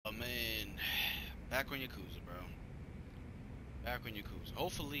Back on Yakuza, bro. Back on Yakuza.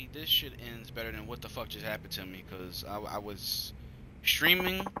 Hopefully this shit ends better than what the fuck just happened to me, cause I was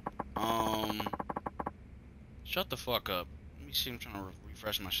streaming. Shut the fuck up. Let me see. I'm trying to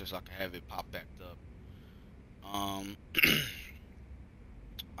refresh my shit so I can have it pop back up.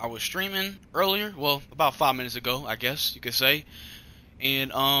 I was streaming earlier, well, about 5 minutes ago, I guess you could say,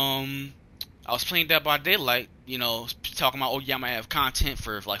 and I was playing Dead by Daylight, you know, talking about, oh yeah, I'm gonna have content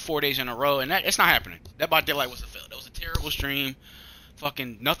for like 4 days in a row, and that it's not happening. Dead by Daylight was a fail. That was a terrible stream.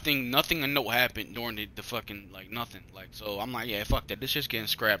 Fucking nothing a note happened during the fucking, like, nothing. Like, so I'm like, yeah, fuck that. This shit's getting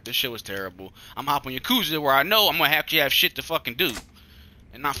scrapped. This shit was terrible. I'm hopping Yakuza where I know I'm gonna actually have shit to fucking do,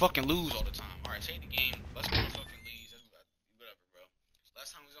 and not fucking lose all the time. All right, save the game. Let's go to fucking leads. Whatever, bro.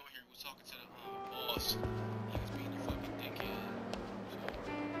 Last time we was on here, we was talking to the boss. He was being a fucking dickhead.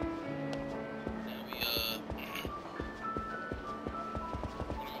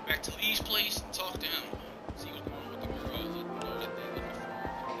 Gonna go back to Lee's place and talk to him. See what's going on with the girl. You know, that they looking for.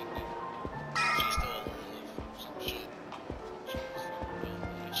 She's still alive. Some shit. She was fucking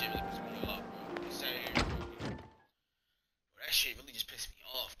dumb. That shit really pissed me off, bro. He sat here. Bro, that shit really just pissed me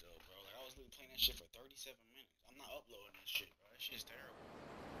off, though, bro. Like, I was literally playing that shit for 37 minutes. I'm not uploading that shit, bro. That shit's terrible.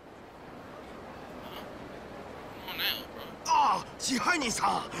 Huh? Come on now, bro. ああ、支配人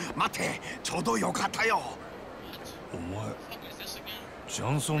さん、待て、ちょうどよかったよ。お前、 Fuck is this again?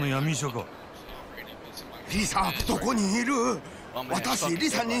 雀荘の闇医者か。リさん、どこにいる？私、リ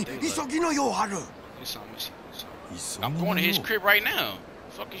さんに急ぎの用ある。I'm going to his crib right now.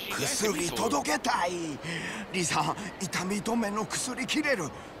 Fuck is she asking me 薬 for? 届けたい。リさん、痛み止めの薬切れる。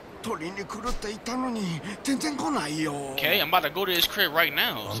取りに来るって言ったのに、全然来ないよ。Okay, I'm about to go to his crib right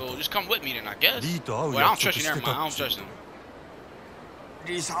now. So just come with me then, I guess. リーと会う Well, I don't 約 trust 束 you, し never て mind. た I っ don't て。 trust him.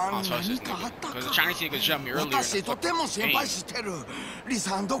 リさ I ん、 don't trust this 何かあった nigga. か Because the Chinese nigga jumped me earlier in the 私とても fucking 心 game. 配してる。リ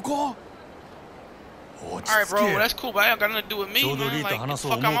さん、どこ？落ち Alright, 着 bro, け。 that's cool, but I ain't got nothing to do with me, ちょうど man. リーと Like, 話 get そ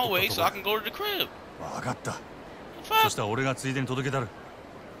the う fuck 思 out う my と way こ so I can go to the crib. わかった。 Fuck. そしたら俺がついでに届けたる。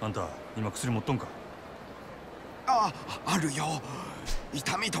あんた、今薬持っとんか。あ、あるよ。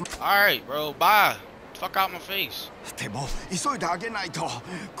痛み止め。 Alright, bro, bye. Fuck out my face. でも急いであげないと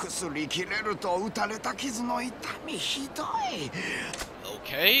薬切れると打たれた傷の痛みひどい。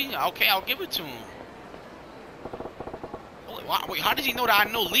 Okay, I'll give it to him. Wait, how does he know that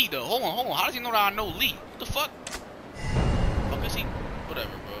I know Lee though? Hold on. How does he know that I know Lee? What the fuck? Fuck is he? Whatever,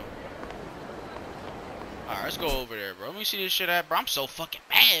 bro. Alright, let's go over there, bro. Let me see this shit at, bro. I'm so fucking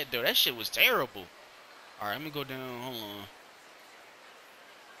mad, though. That shit was terrible. Alright, let me go down. Hold on.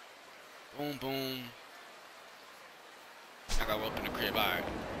 Boom, boom. I gotta open the crib. Alright.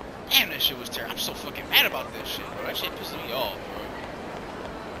 Damn, that shit was terrible. I'm so fucking mad about that shit, bro. That shit pissed me off, bro.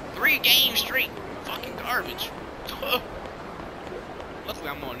 3 games straight. Fucking garbage. Luckily,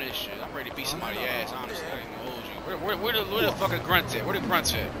 I'm on this shit. I'm ready to beat somebody's ass, honestly. I ain't gonna hold you. Where the fucking grunts at? Where the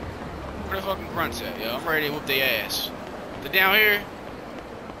grunts at? Where the fucking grunts at? Yo, I'm ready to whoop their ass. They're down here?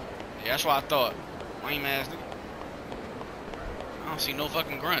 Yeah, that's what I thought. Lame ass nigga. I don't see no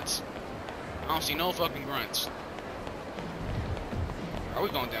fucking grunts. I don't see no fucking grunts. Are we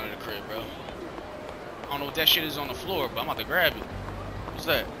going down to the crib, bro? I don't know what that shit is on the floor, but I'm about to grab it. What's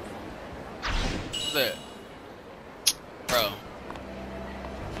that? What's that? Bro.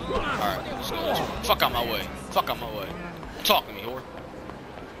 Alright, let's go. Fuck out my way. Fuck out my way. Talk to me, whore.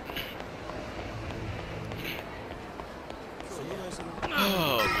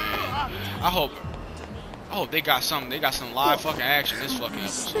 Oh man. I hope they got some live fucking action this fucking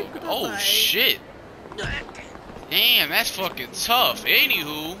episode. Oh shit. Damn, that's fucking tough.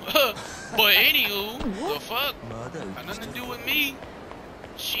 Anywho. But anywho, the fuck? Got nothing to do with me.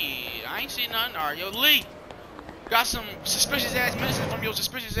 Shit, I ain't seen nothing. Alright, yo, Lee. Got some suspicious ass medicine from your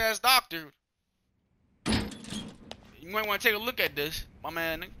suspicious ass doctor. You might want to take a look at this, my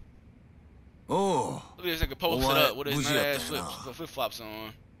man. Oh. Look at this nigga posted up with his nut ass flip flops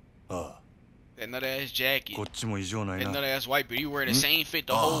on. That nut ass jacket. こっちも異常ない That な。 nut ass white beard. You wear the same fit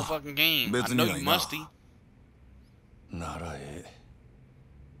the whole fucking game. I know you musty. ならええ。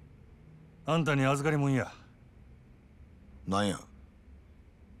あんたに預かりもんや。なんや。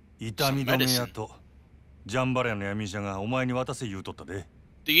痛み止めやとジャンバラヤの闇医者がお前に渡せ言うとったで。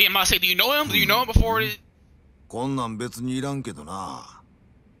Do you know him? Do you know him before it? こんなん別にいらんけどな。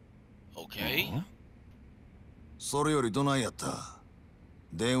Okay. それよりどないやった。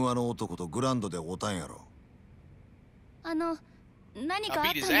電話の男とグランドで会うたんやろ。何 I かあ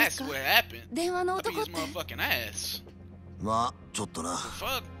っ beat た his んで ass. すか？ What happened? 電話の I beat 男っ his て。 motherfucking ass. まあちょっとな。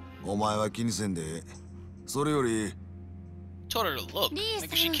 Fuck. お前は気にせんでええ。それより Told her to look. Lee,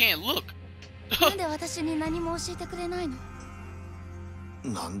 Nigga, she can't look. なんで私に何も教えてくれないの？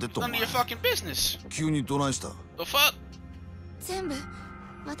なんでと None of your fucking business. 急にどないした The fuck? 全部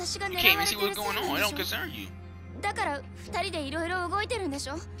私が You 狙 can't わ even れ see てる what's せい going な on. ん It don't でしょ concern you. だから二人でいろいろ動いてるんでし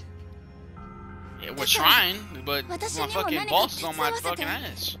ょ Yeah, we're trying, but 私 my にも fucking 何か boss is 手 on 伝わ my せて fucking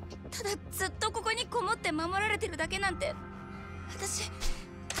ass. ただずっとここにこもって守られてるだけなんて私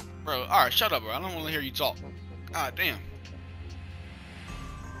Bro, alright, shut up, bro. I don't want to hear you talk. God damn.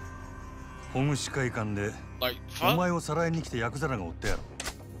 保護司会館で Like, お fuck? 前をさらいに来てヤクザらが追ったやろ。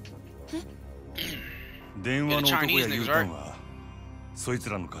電話の男や言うたんはそいつ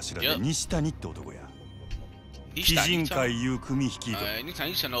らの頭で西谷って男や。鬼人会いう組率いと。Anytime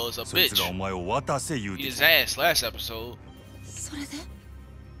you should know it's a そいつが bitch. お前を渡せ言う Beat て his きた。 ass last episode. それで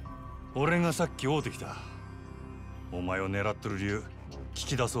俺がさっき会うてきた。お前を狙っとる理由聞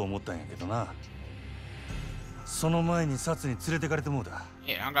き出そう思ったんやけどな。その前にサツに連れてかれてもうた。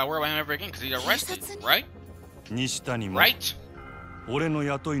 Yeah, I don't gotta worry about him ever again because he's arrested, right? 西谷も Right? 俺の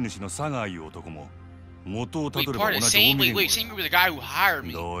雇い主の佐川いう男も元をた Wait, どれば part 同 of じ the 近 same. 江 Wait, 連 same group as the guy who hired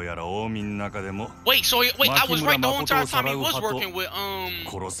me. どうやら近江の中でも Wait, so wait, I was right the whole entire time he was 牧村誠を working with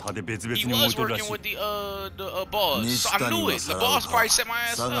殺す派で別々 he に燃え was とるら working しい。 with the boss. 西 So I 谷 knew が it. さ The らう boss か probably set my ass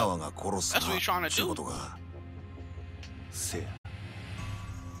佐 up. 川が殺す That's what he's trying to かちゅう do. ことかせや。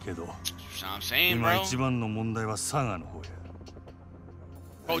けど You know what I'm saying, 今 bro? 一番の問題は佐賀の方や。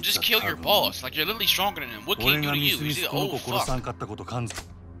 Bro, just kill your boss. Like you're literally stronger than him. What can 俺 he do が to み you? すみ He's す like, この oh 子殺さ fuck. んかったこと感じ。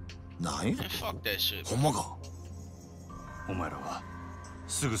なんや Man, fuck that shit. ほんまかお前らは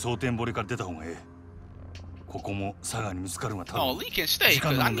すぐ蒼天堀から出た方がええ。ここも佐賀に見つかるが多 Oh, 分。 Lee can stay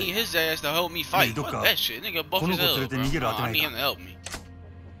because I need his ass to help me fight. Lee, Fuck that shit. Nigga, buff この his 子連れ hell, て bro. 逃げる当て I ない need か him to help me.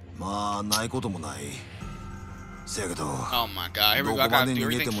 まあないこともないせやけど Oh my god, here we go. I どこま gotta で do 逃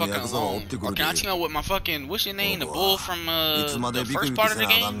げて everything もヤ fucking クザは追 alone. ってく Oh, る can I で team up with my fucking, what's your name? The この子 bull は from いつまで the ビク first ビク part せ of the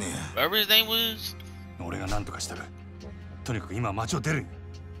なあかん game? ねん Whatever his name was. 俺が何とかしたる。とにかく今町を出るんや。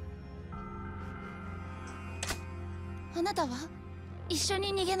あなたは一緒に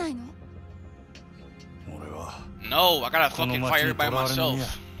逃げないの俺は No, I gotta この fucking 町 fight に everybody 囚われの myself 身や。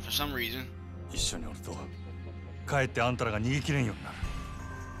 for some reason. 一緒におるとかえってあんたらが逃げきれんようになる。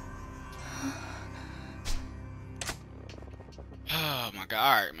 Oh my god,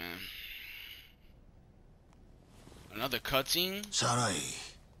 alright, man. Another cutscene? しゃあない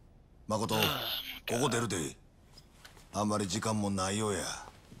誠ここ出るであんまり時間もないようや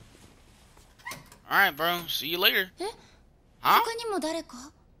Alright, bro. See you later. え Huh? 他にも誰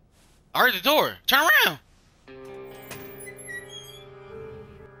か I heard the door. Turn around.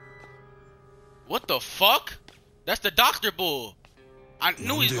 What the fuck? That's the doctor bull. I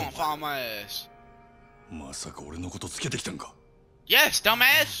knew he's gonna follow my ass. まさか俺のことつけてきたんか。 Yes,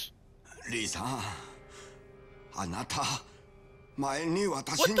 dumbass. リーさんあなた前に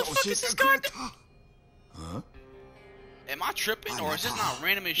私 What に the 教 fuck え is て this くれ guy? た Am I tripping or is this not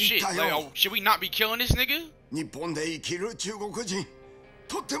random as shit? Itayo. Like, oh, should we not be killing this nigga? 日本で生きる中国人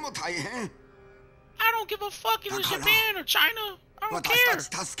とっても大変 I don't give a fuck if it's Dakara. Japan or China. I don't 私 care.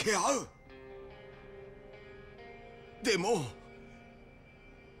 たち助け合うでも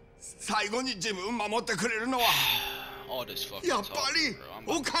最後に自分を守ってくれるのは All this fucking やっ talk, ぱり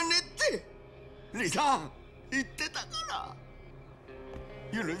bro. I'm お金ってリさん言ってたか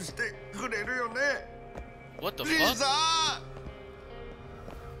ら許してくれるよね What the リ fuck? さ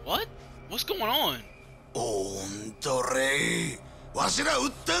What? What's going on? んおんとれわしら撃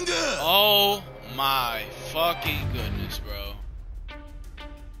ったんか Oh my fucking goodness, bro.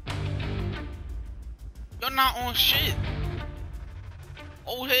 You're not on shit.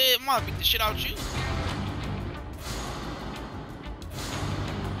 Old head, I'm gonna beat the shit out you.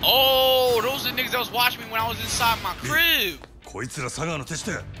 Oh, those are the niggas that was watching me when I was inside my crib. こいつら佐賀の手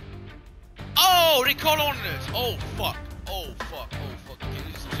下や。 Oh, they caught on to this. Oh fuck. Oh fuck. Oh fuck. Okay,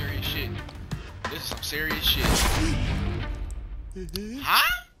 this is some serious shit. This is some serious shit. Huh?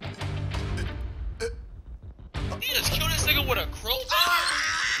 You just killed this nigga with a crowbar?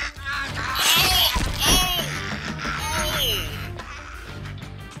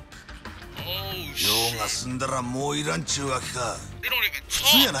 Oh 用 shit. が済んだらもういらんちゅうわけか They don't even 普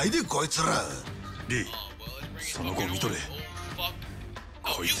通や talk. ないでこいつらリー、 Oh, well, let's bring it その子を見とれ。 fucking on. Oh fuck.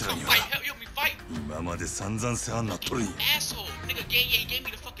 Oh, こい you つら come に fight. は Help me fight. 今まで散々世話になっとるんや。 Asshole. Nigga gave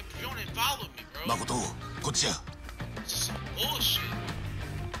me the fucking pion and followed me, bro. 誠こっちや This is some bullshit.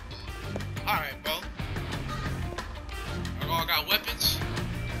 Alright, bro. We all got weapons.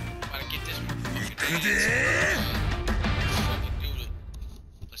 Gotta get this motherfucking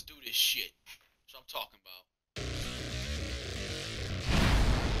Let's do this shit. That's what I'm talking about.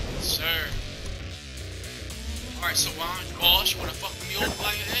 Yes, sir. Alright, so boss, you wanna fuck me over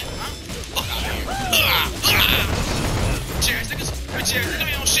like that, huh? Fuck out of here. Bitch ass niggas. Bitch ass niggas. You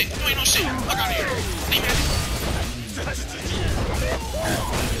ain't no shit. You ain't no shit. Fuck out of here. Hey, man. Let's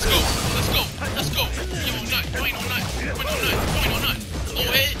go. Let's go. Let's go. You ain't no nut. You ain't no nut. You ain't no nut. You ain't no nut. Oh,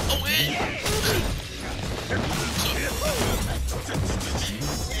 head. Oh, head.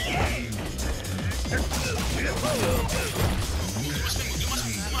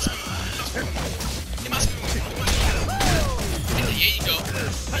 There you go.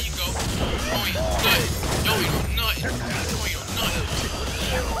 There you go. Oh, you nut. Yo, you nut. Oh, you nut.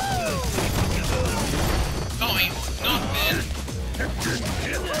 Oh, ain't nothing.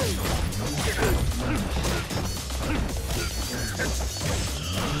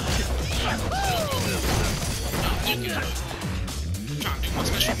 I'm trying to do my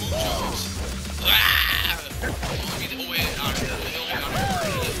special move shots. Ah! Get the away out of here.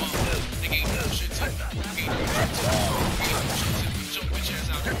 Nigga ain't no shit to me. Show bitch ass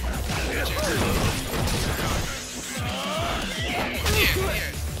out there. Bitch ass out there. Yeah.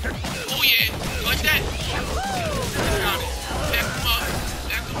 Oh yeah. You like that? Got it. Back him up.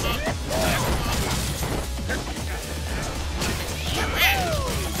 Back him up. Back him up.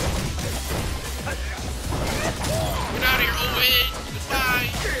 Get out of here, Owen. Goodbye.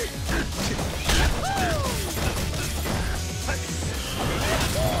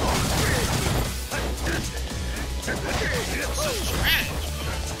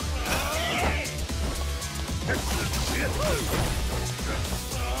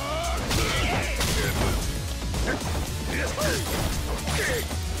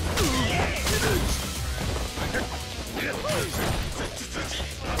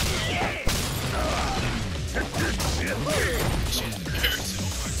 So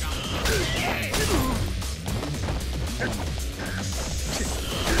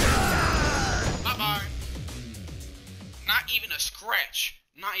trash. Bye-bye. Not even a scratch.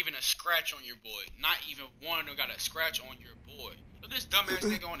 Not even a scratch on your boy. Not even one of them got a scratch on your boy. Look at this dumbass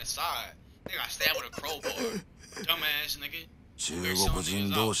nigga on his side. They got stabbed with a crowbar. Dumbass nigga. 中国人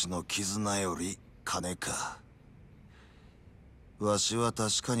同士の絆より金か。わしは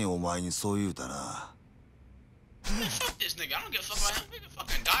確かにお前にそう言うたな。Fuck this nigga. I don't give a fuck about him. Nigga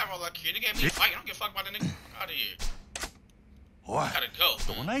fucking die while I can. Nigga ain't me fighting. I don't give a fuck about the nigga. Fuck out of here. おい Gotta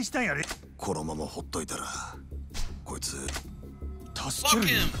go. どないしたんやれこのままほっといたらこいつ助 Fuck け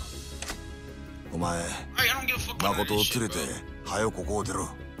る him. お前 Hey, I don't give a fuck about 誠 this を shit, 連れて bro. 早くここを出ろ。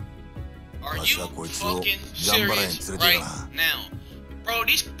 Are わ you しはこいつを fucking ジャンバラ園に serious 連れて right 行かな。 now? Bro,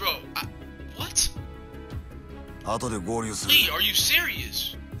 these, bro, what? 後で合流する。 Lee, are you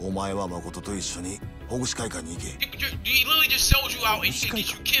serious? お前は誠と一緒に保護司会館に行け。 He literally just sold you out and he can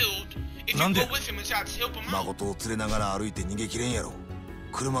get you killed if you go なんで with him and try to help him out. 誠を連れながら歩いて逃げきれんやろ。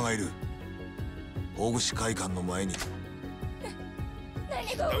車がいる。保護司会館の前に。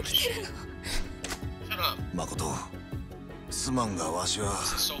何が起きてるの Shut up. 誠、すまんがわしは。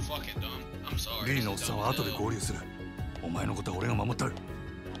 This is so fucking dumb. I'm sorry. リーのおっさんは後で合流するお前のことは俺が守ったる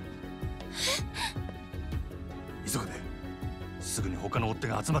急ぐですぐに他の追っ手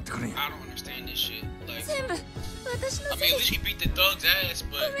が集まってくるんや I don't understand this shit. Like, 全部私の I せ mean, い at least he beat the thug's ass,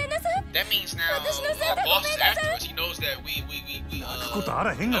 ご but めんなさい that means now私のせいで our ご boss め is んなさい after us. He knows that we 泣くことあ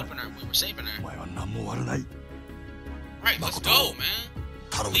らへんがな helping her. We were saving お her. 前は何も悪ない Right, let's Makoto. go, man.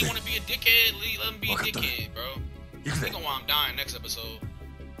 頼む Lee で。 wanna be a dickhead. Lee, let him be a わかった。 dickhead, bro. 行く He ぜ gonna want him dying next episode.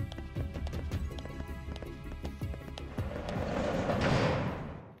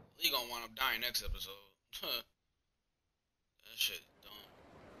 Lee gonna want him dying next episode. That shit dumb.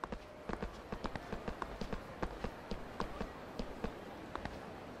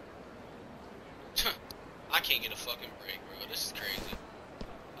 I can't get a fucking break, bro. This is crazy.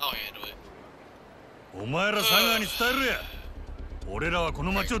 I'll handle it. お前ら佐川に伝えるや俺らはこ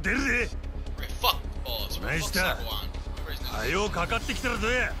の町を出るで Right, fuck boss. Bro. Fuck Nice job. Sakuan. Where's this nigga? はよかかってきたらど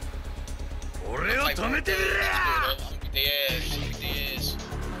うや俺を止めてみろ Beat their ass. Beat their ass.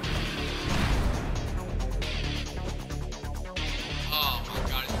 Oh my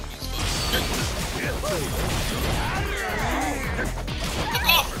god, he's fucking. Fuck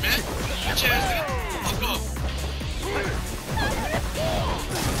off her, man. Bitch ass nigga. Fuck off. Yo,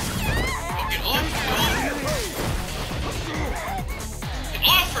 get off her, yo. Get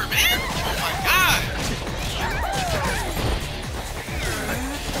off her, man. Oh my god.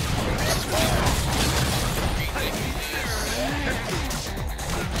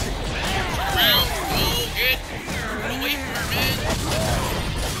 Around, go, get away from her, man.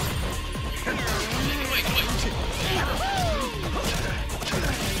 Get away, get away.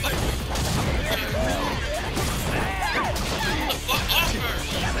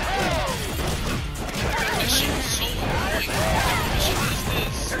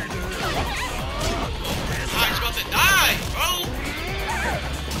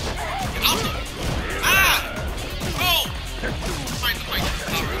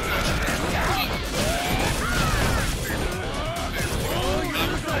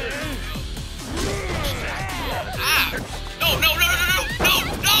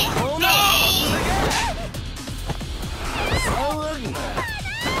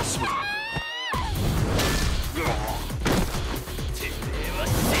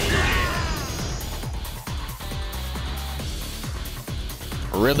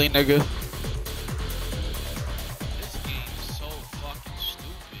 Really, nigga? This game is so fucking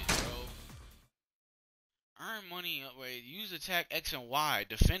stupid, bro. Earn money. Wait, use attack X and Y.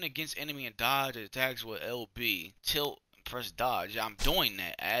 Defend against enemy and dodge attacks with LB. Tilt and press dodge. I'm doing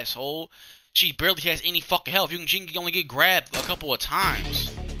that, asshole. She barely has any fucking health. She can only get grabbed a couple of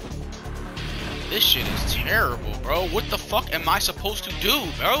times. This shit is terrible, bro. What the fuck am I supposed to do,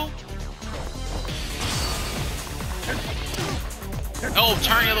 bro? No,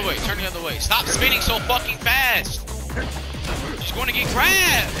 turn the other way. Turn the other way. Stop spinning so fucking fast. She's going to get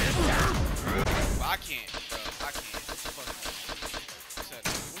grabbed. I can't, bro. I can't. What's the fuck? What's that?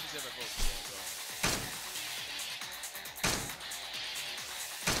 What's this ever go for, bro?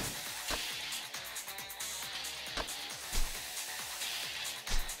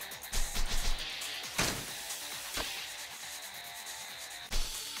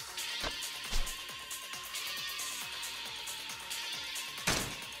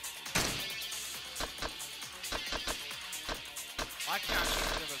 Why can't I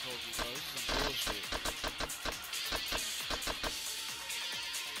shoot the difficulty, bro? This is some bullshit.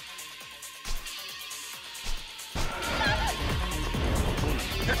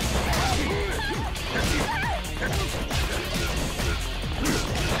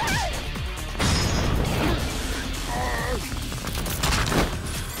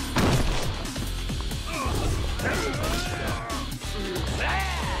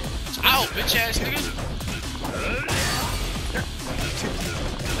 Ow, bitch ass nigga.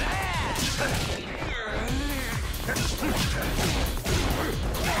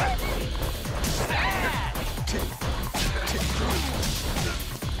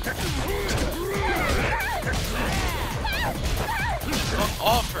 Fuck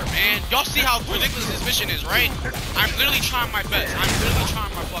off her, man. Y'all see how ridiculous this mission is, right? I'm literally trying my best. I'm literally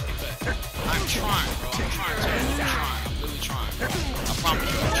trying my fucking best. I'm trying, bro. I'm trying to tell you. I'm trying. I'm literally trying. I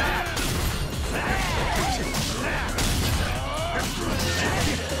promise you I'm trying.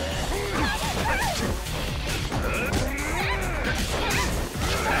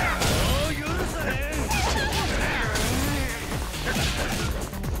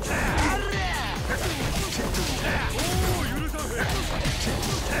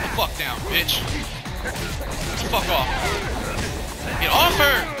 Fuck down, bitch. Fuck off. Get off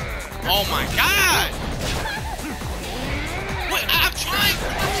her! Oh my god! Wait, I'm trying!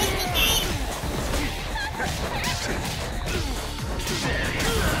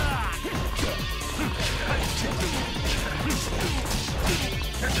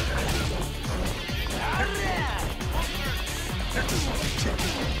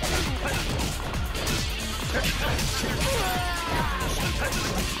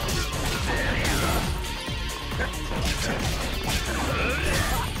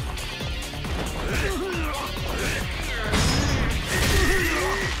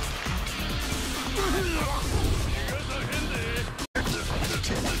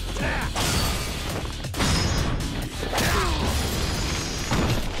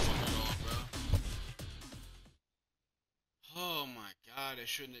 Oh my god, it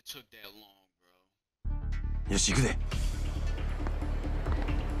shouldn't have took that long, bro. よし行くで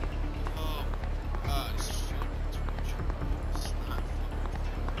Oh my god, this is fucking torture. It's not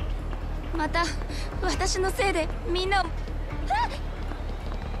fucking. また私のせいでみんなを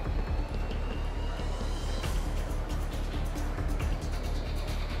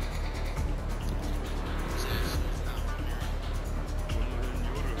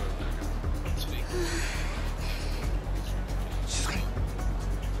静かに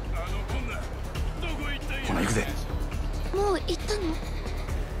ほな行くでもう行ったの？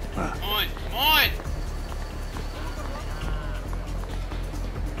あ Come on, come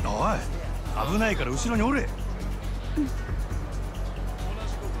on! おい危ないから後ろにおれ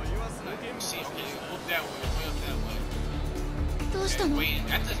See, okay, look that way, way up that way. どうしたの？ Wait,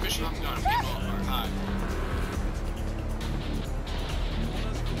 at this mission I'm done. I'm getting off our high.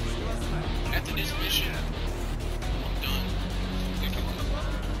 After this mission, I'm done. It's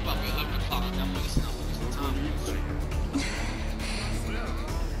about to be 11 o'clock. I'm wasting time.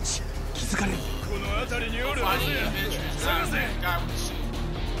 気づかれん Finding the adventures. Now, the guy with the suit.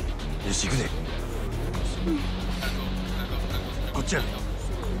 よし行くで Gotta go, gotta go, gotta go. こっちや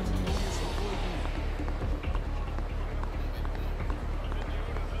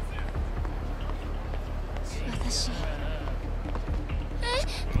私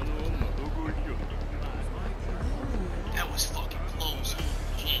That was fucking close.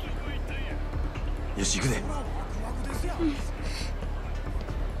 Shit. よし行くで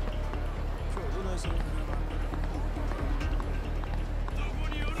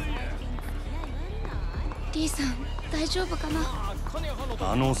リーさん大丈夫かな？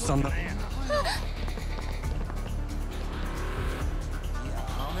あのおっさんだ。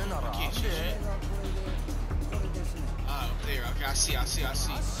 Ah, up there. Okay, I see. Right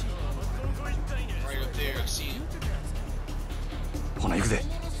up there, I see it. ほな行くで。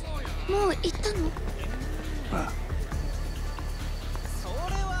もう行ったの？ああ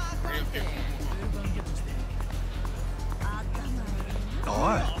Right up there. Come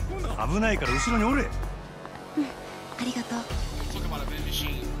on. おい、危ないから後ろにおれ。ありがとう。 Talk about a vending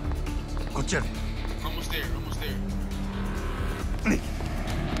machine. こっちやで。 Almost there.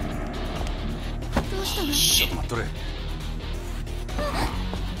 どうしたの？ Shit. 待っとれ。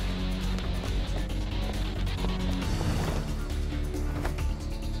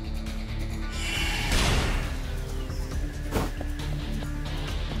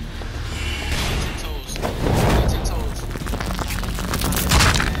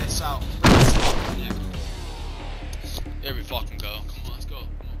 There we fucking go. Come on, let's go.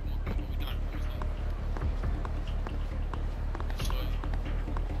 Come on. We got it. This way.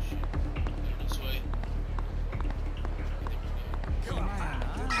 This way.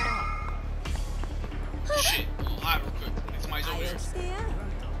 Shit. A little hot real quick. I think somebody's over here.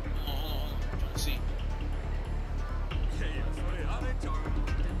 Hold on. I'm trying to see.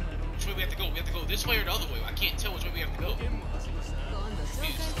 Which way we have to go? We have to go this way or the other way? I can't tell which way we have to go. Going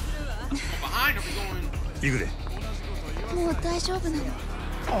behind or we going? 行くで。 もう大丈夫なの？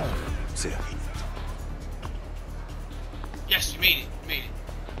せや。 Yes, you made it.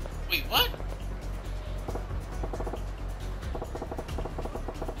 Wait, what?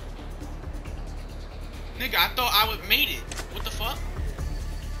 Nigga, I thought I would made it. What the fuck?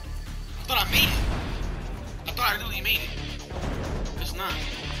 I thought I made it. I thought I literally made it. It's not.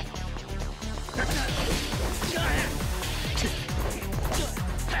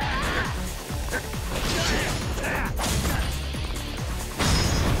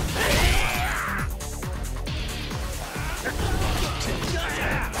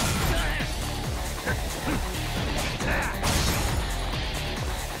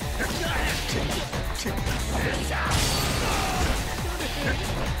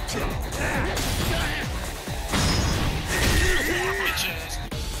 Bitch ass.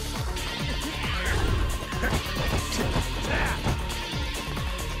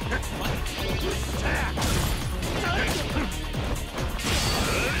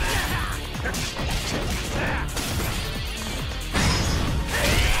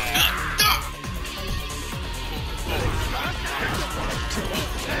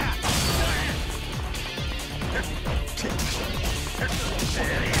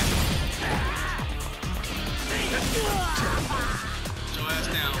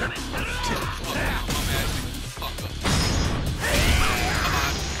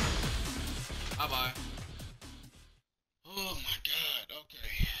 Bye-bye. Oh my god,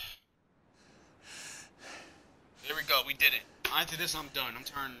 okay. There we go, we did it. After this, I'm done. I'm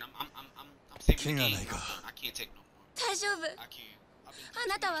turning. I'm saving the game. I'm done. I can't take no more. 大丈夫。 I can't. I've been あ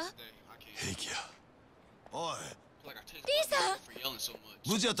なたは？ today. I can't. 平気や。おい I feel like I changed Lisa! my mind for yelling so much.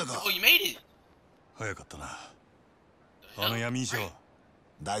 無事やったか Oh, you made it. 早かったな。 The あの hell? 闇医者 Right. は。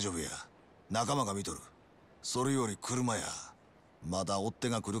大丈夫や仲間が見とるそれより車やまだ追っ手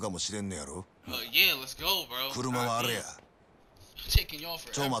が来るかもしれんねやろ Yeah, let's go, bro. 車はあれや Taking y'all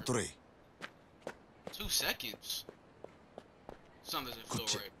ちょ forever. 待っとれ 2 seconds. Something doesn't feel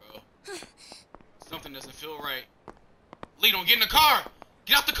right, bro. Something doesn't feel right. Lee, don't get in the car.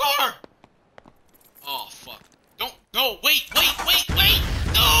 Get out the car. Oh fuck. Don't. No. Wait. No. I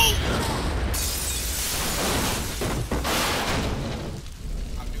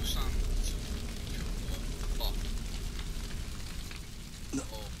knew something. Fuck. No.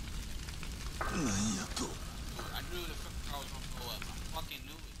 Oh. なんやと I knew the fucking car was gonna blow up. I fucking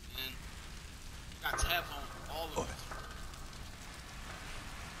knew it, man. Got tabs on all of Oi. it.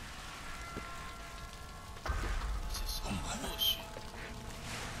 This is some bullshit.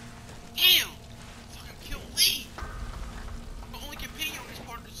 Damn! Fucking kill Lee! The only companion on this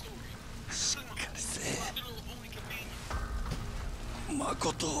part of the story. Literal only companion.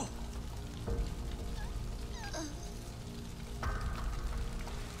 誠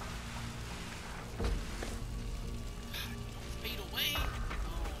Fade away.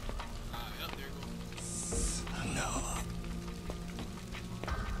 Up there goes.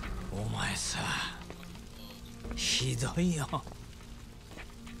 お前さ、ひどいよ。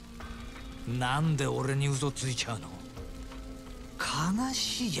なんで俺に嘘ついちゃうの？悲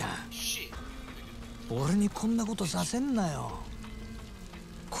しいじゃん。 Shit. 俺にこんなことさせんなよ。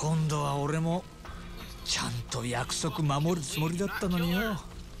今度は俺もちゃんと約束守るつもりだったのによ。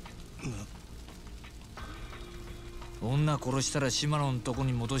女殺したら島野のとこ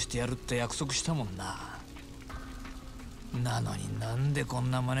に戻してやるって約束したもんな。なのになんでこ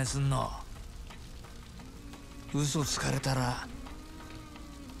んな真似すんの。嘘つかれたら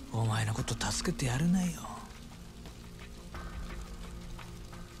お前のこと助けてやれないよ。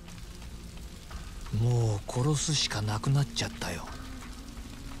もう殺すしかなくなっちゃったよ。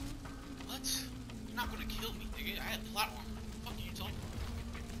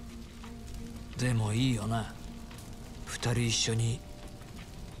でもいいよな。二人一緒に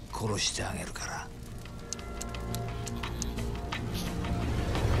殺してあげるから。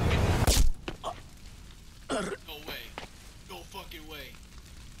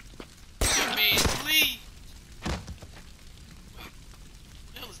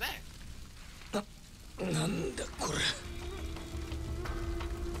なんだこれ。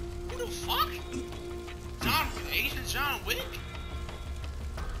Who the fuck? Asian John Wick?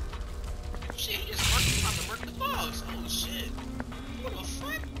 Shit, he just about to murder the boss. Oh shit. What the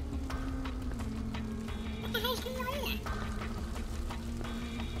fuck? What the hell's going on?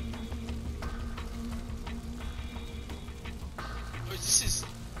 Or is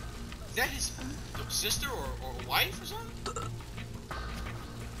that his sister or wife or something?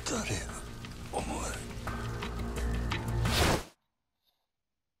 誰やお前。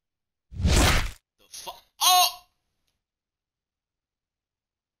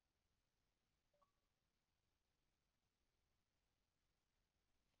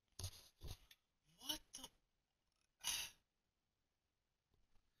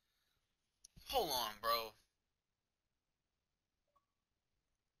Hold on, bro.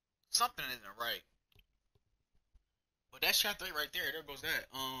 Something isn't right. But that's chapter 8 right there. There goes that.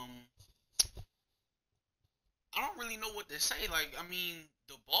 I don't really know what to say. Like, I mean,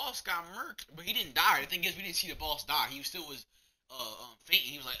 the boss got murked, but he didn't die. The thing is, we didn't see the boss die. He still was fainting.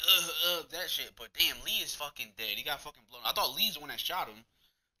 He was like, that shit. But damn, Lee is fucking dead. He got fucking blown. I thought Lee's the one that shot him.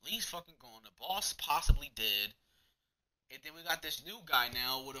 Lee's fucking gone. The boss possibly dead. And then we got this new guy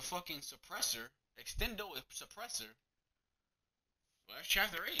now with a fucking suppressor. Extendo suppressor. Well, that's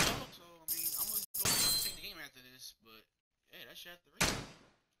chapter 8, yo. So, I mean, I'm gonna go take the game after this. But, yeah, that's chapter 8.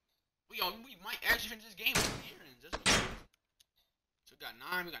 We might actually finish this game before the year ends. That's what it is. So, we got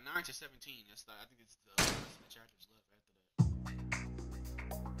 9 to 17. That's I think it's the rest of the chapters left after that.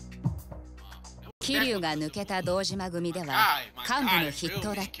 桐生が抜けた堂島組では幹部の筆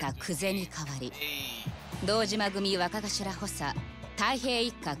頭だった久世に代わり、堂島組若頭補佐太平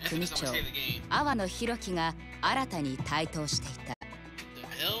一家組長阿波野弘樹が新たに台頭していた。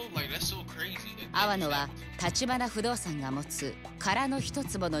阿波野は橘不動産が持つ空の一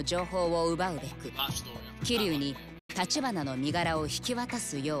坪の情報を奪うべく桐生に橘の身柄を引き渡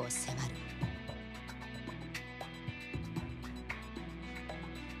すよう迫る。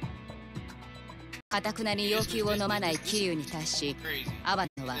頑なに要求を飲まない桐生に対し、阿波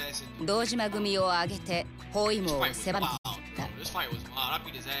野は堂島組を挙げて包囲網を狭めていった。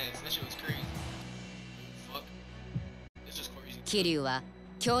桐生は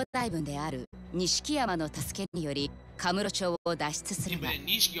兄弟分である錦山の助けによりカムロ町を脱出するが、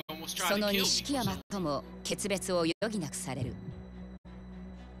その錦山とも決別を余儀なくされる。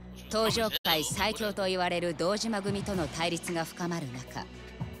東上界最強と言われる堂島組との対立が深まる中、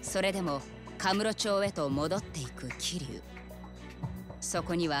それでもカムロ町へと戻っていく桐生。そ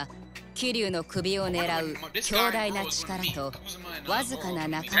こには桐生の首を狙う強大な力とわずかな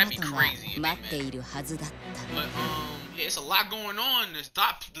仲間とが待っているはずだった。Yeah, it's a lot going on. There's the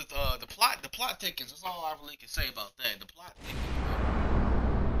plot thickens. That's all I really can say about that. The plot thickens.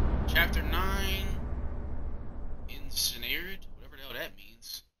 Chapter 9, ensnared, whatever the hell that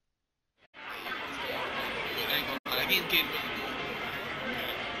means. I ain't getting really good.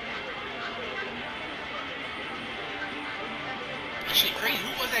 That shit crazy.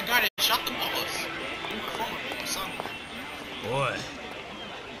 Who was that guy that shot the boss? Boy.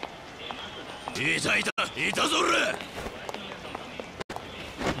 いたぞ俺。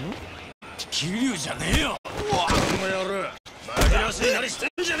桐生じゃねえよ。うわ、この野郎。紛らわしいなりしてん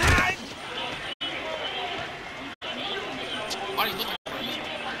じゃねえ。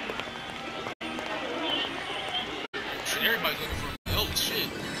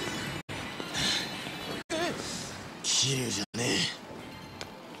桐生じゃねえ。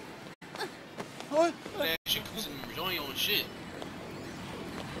おい。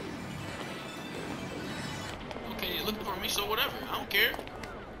Looking for me, so whatever. I don't care.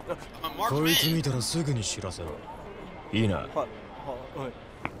 I'm a marked こいつ man. 見たらすぐに知らせろ。いいな。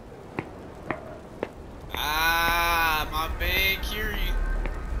Ah, my man, Kiri.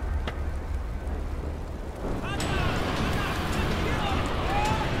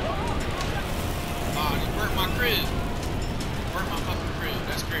 Oh, he burnt my crib.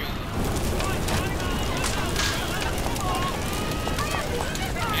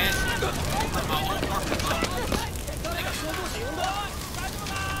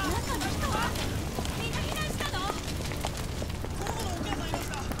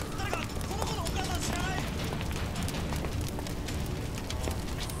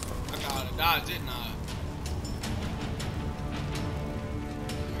 died, didn't I?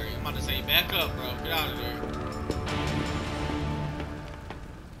 Alright, I'm about to say, back up, bro. Get out of there.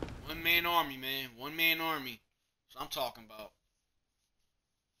 One-man army, man. One-man army. That's what I'm talking about.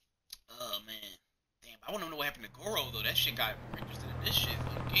 Oh, man. Damn, I want to know what happened to Goro, though. That shit got more interested in this shit.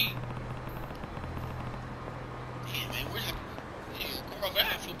 Okay. Damn, man. Where's that? Yeah, Goro,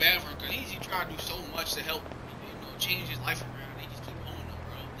 I feel bad for him, because he tried to do so much to help, change his life around. They just keep going, though,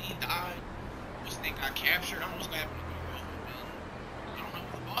 bro. He died. This thing got captured. I don't know what's going to happen to Goro, man. I don't know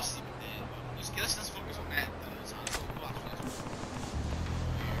what the boss is even dead. Let's focus on that. It's not so cool.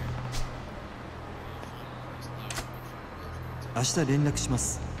 明日連絡しま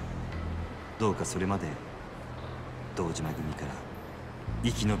す。どうかそれまで堂島組から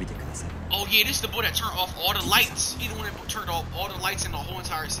生き延びてください。 Oh yeah, this is the boy that turned off all the lights. He's the one that turned off all the lights in the whole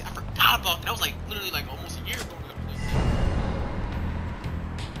entire city. I forgot about that. That was like literally like almost a year ago.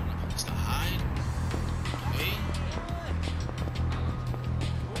 Just to hide. Okay.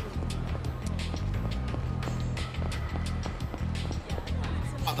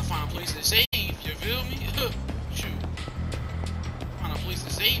 About to find a place to save. You feel me? Shoot. Find a place to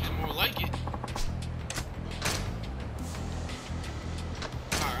save is more like it.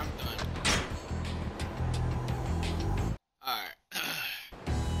 Alright, I'm done. Alright.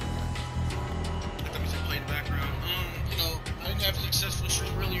 Let me just play in the background. You know, I didn't have a successful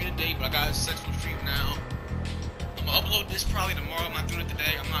stream earlier today, but I got a successful stream now. I'm gonna upload this probably tomorrow. I'm not doing it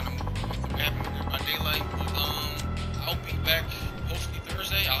today. I'm not gonna happen by daylight, but I'll be back hopefully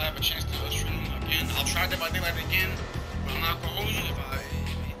Thursday. I'll have a chance to stream again. I'll try that by daylight again.